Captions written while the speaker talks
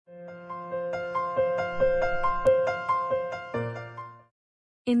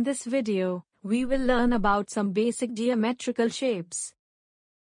In this video, we will learn about some basic geometrical shapes.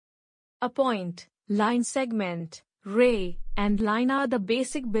 A point, line segment, ray, and line are the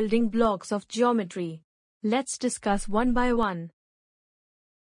basic building blocks of geometry. Let's discuss one by one.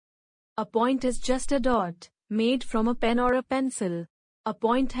 A point is just a dot, made from a pen or a pencil. A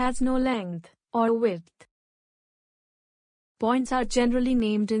point has no length or width. Points are generally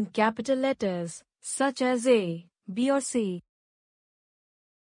named in capital letters, such as A, B or C.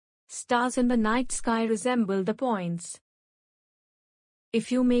 Stars in the night sky resemble the points.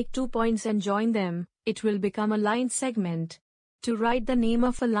 If you make 2 points and join them, it will become a line segment. To write the name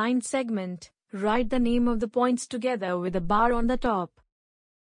of a line segment, write the name of the points together with a bar on the top.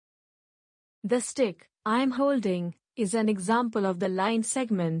 The stick I am holding is an example of the line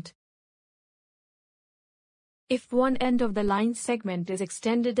segment. If one end of the line segment is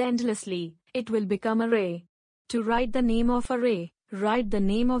extended endlessly, it will become a ray. To write the name of a ray, write the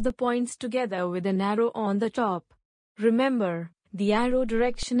name of the points together with an arrow on the top. Remember, the arrow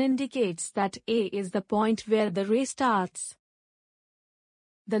direction indicates that A is the point where the ray starts.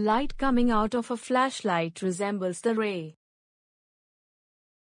 The light coming out of a flashlight resembles the ray.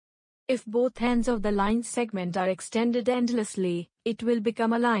 If both ends of the line segment are extended endlessly, it will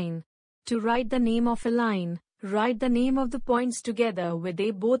become a line. To write the name of a line, write the name of the points together with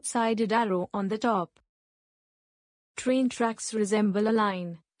a both-sided arrow on the top. Train tracks resemble a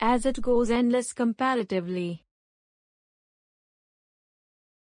line, as it goes endless comparatively.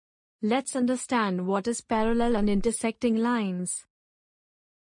 Let's understand what is parallel and intersecting lines.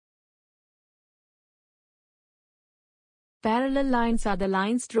 Parallel lines are the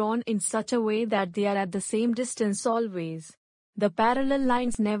lines drawn in such a way that they are at the same distance always. The parallel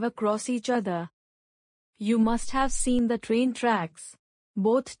lines never cross each other. You must have seen the train tracks.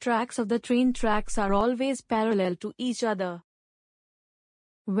 Both tracks of the train tracks are always parallel to each other.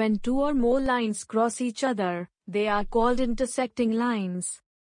 When 2 or more lines cross each other, they are called intersecting lines.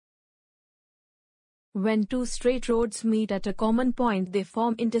 When 2 straight roads meet at a common point, they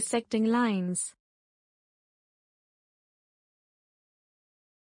form intersecting lines.